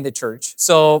do in the church.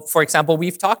 So, for example,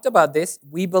 we've talked about this.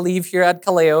 We believe here at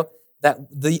Kaleo that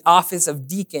the office of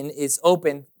deacon is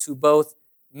open to both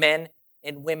men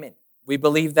and women. We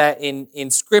believe that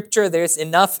in Scripture, there's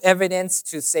enough evidence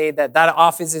to say that that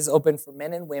office is open for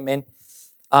men and women.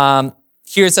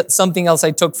 Here's something else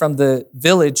I took from the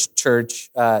Village Church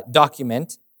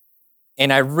document,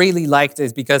 and I really like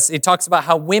this because it talks about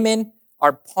how women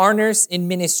are partners in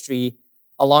ministry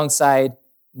alongside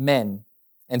men.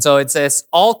 And so it says,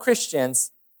 all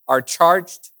Christians are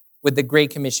charged with the Great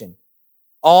Commission.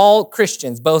 All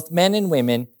Christians, both men and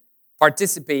women,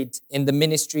 participate in the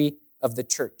ministry of the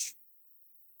church.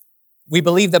 We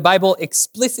believe the Bible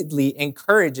explicitly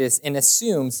encourages and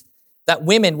assumes that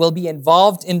women will be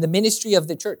involved in the ministry of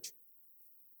the church.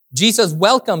 Jesus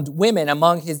welcomed women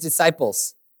among his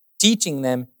disciples, teaching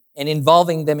them and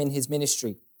involving them in his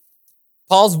ministry.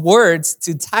 Paul's words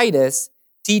to Titus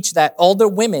teach that older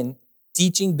women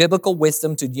teaching biblical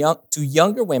wisdom to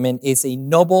younger women is a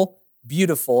noble,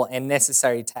 beautiful, and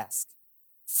necessary task.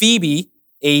 Phoebe,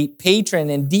 a patron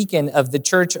and deacon of the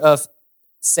church of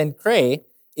Cenchreae,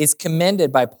 is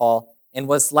commended by Paul and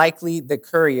was likely the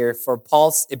courier for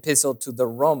Paul's epistle to the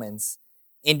Romans,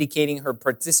 indicating her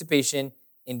participation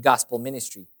in gospel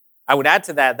ministry. I would add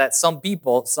to that some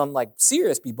people, some like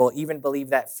serious people, even believe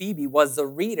that Phoebe was the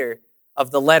reader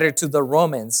of the letter to the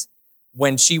Romans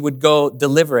when she would go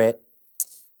deliver it.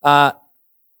 Euodia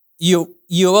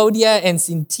and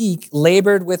Syntyche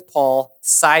labored with Paul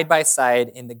side by side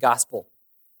in the gospel.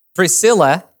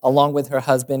 Priscilla, along with her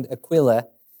husband Aquila,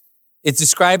 is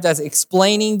described as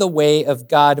explaining the way of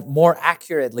God more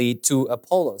accurately to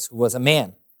Apollos, who was a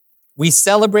man. We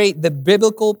celebrate the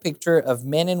biblical picture of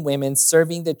men and women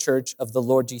serving the church of the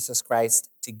Lord Jesus Christ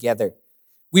together.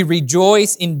 We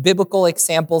rejoice in biblical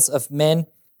examples of men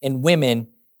and women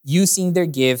using their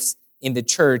gifts in the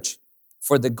church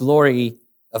for the glory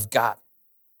of God.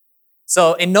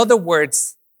 So, in other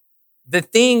words, the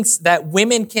things that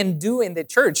women can do in the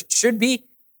church should be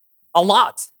a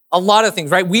lot of things,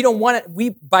 right? We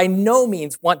by no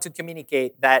means want to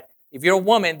communicate that if you're a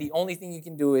woman, the only thing you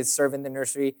can do is serve in the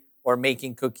nursery or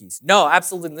making cookies. No,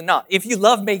 absolutely not. If you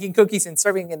love making cookies and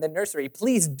serving in the nursery,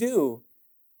 please do.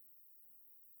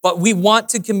 But we want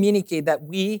to communicate that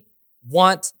we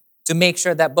want to make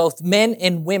sure that both men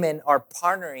and women are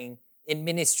partnering in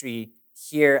ministry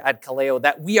here at Kaleo,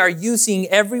 that we are using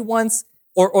everyone's,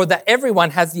 or that everyone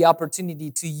has the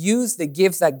opportunity to use the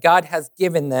gifts that God has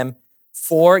given them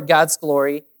for God's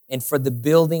glory and for the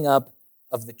building up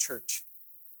of the church.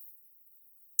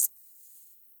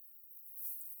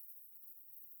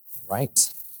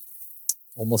 Right.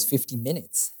 Almost 50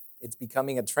 minutes. It's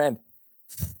becoming a trend.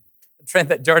 A trend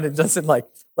that Jordan doesn't like.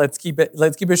 Let's keep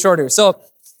it shorter. So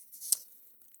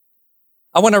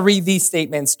I want to read these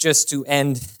statements just to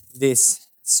end this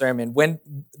sermon.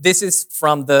 This is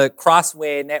from the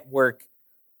Crossway Network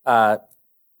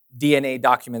DNA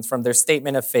documents from their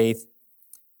statement of faith.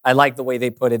 I like the way they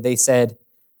put it. They said,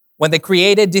 when the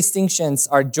created distinctions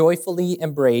are joyfully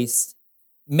embraced,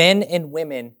 men and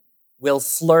women will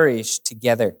flourish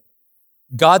together.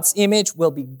 God's image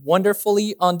will be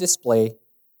wonderfully on display,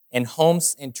 and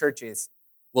homes and churches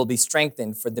will be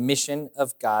strengthened for the mission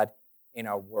of God in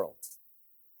our world.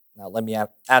 Now, let me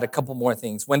add a couple more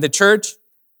things. When the church,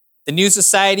 the new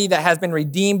society that has been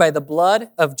redeemed by the blood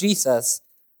of Jesus,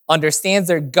 understands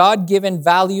their God-given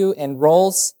value and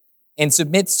roles and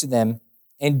submits to them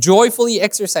and joyfully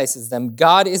exercises them,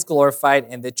 God is glorified,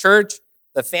 and the church,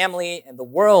 the family, and the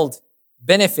world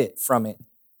benefit from it.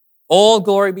 All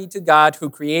glory be to God who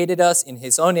created us in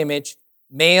his own image,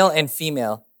 male and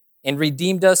female, and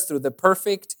redeemed us through the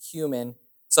perfect human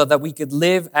so that we could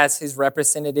live as his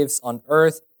representatives on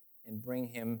earth and bring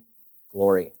him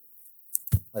glory.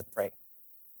 Let's pray.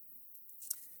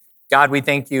 God, we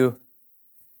thank you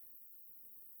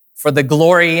for the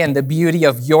glory and the beauty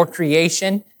of your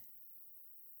creation.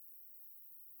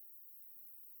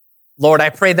 Lord, I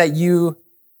pray that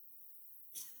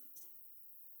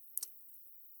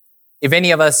if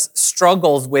any of us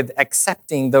struggles with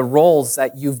accepting the roles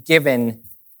that you've given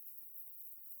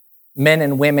men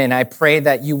and women, I pray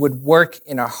that you would work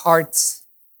in our hearts,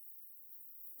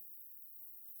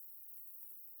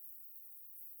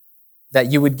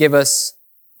 that you would give us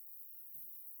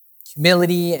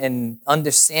humility and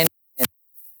understanding. And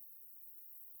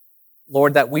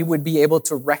Lord, that we would be able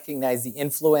to recognize the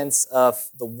influence of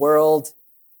the world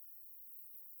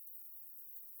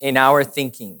in our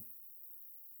thinking.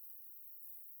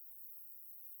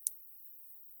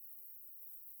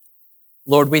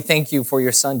 Lord, we thank you for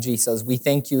your son, Jesus. We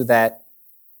thank you that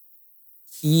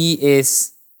he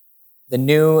is the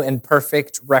new and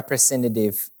perfect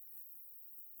representative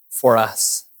for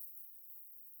us.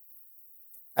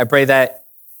 I pray that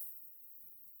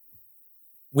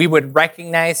we would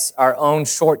recognize our own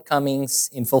shortcomings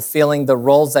in fulfilling the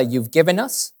roles that you've given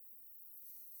us,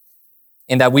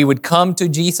 and that we would come to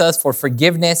Jesus for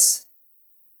forgiveness,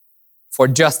 for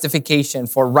justification,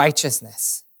 for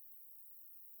righteousness,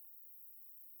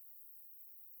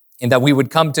 and that we would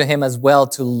come to him as well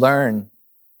to learn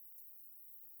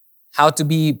how to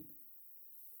be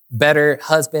better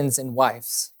husbands and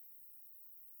wives,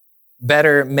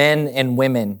 better men and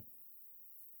women.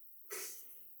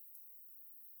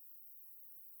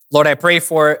 Lord, I pray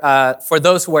for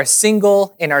those who are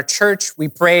single in our church. We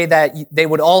pray that they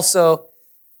would also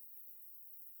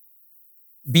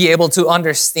be able to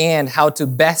understand how to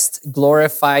best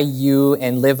glorify you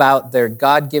and live out their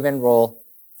God-given role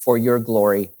for your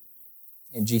glory.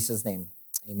 In Jesus' name,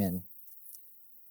 amen.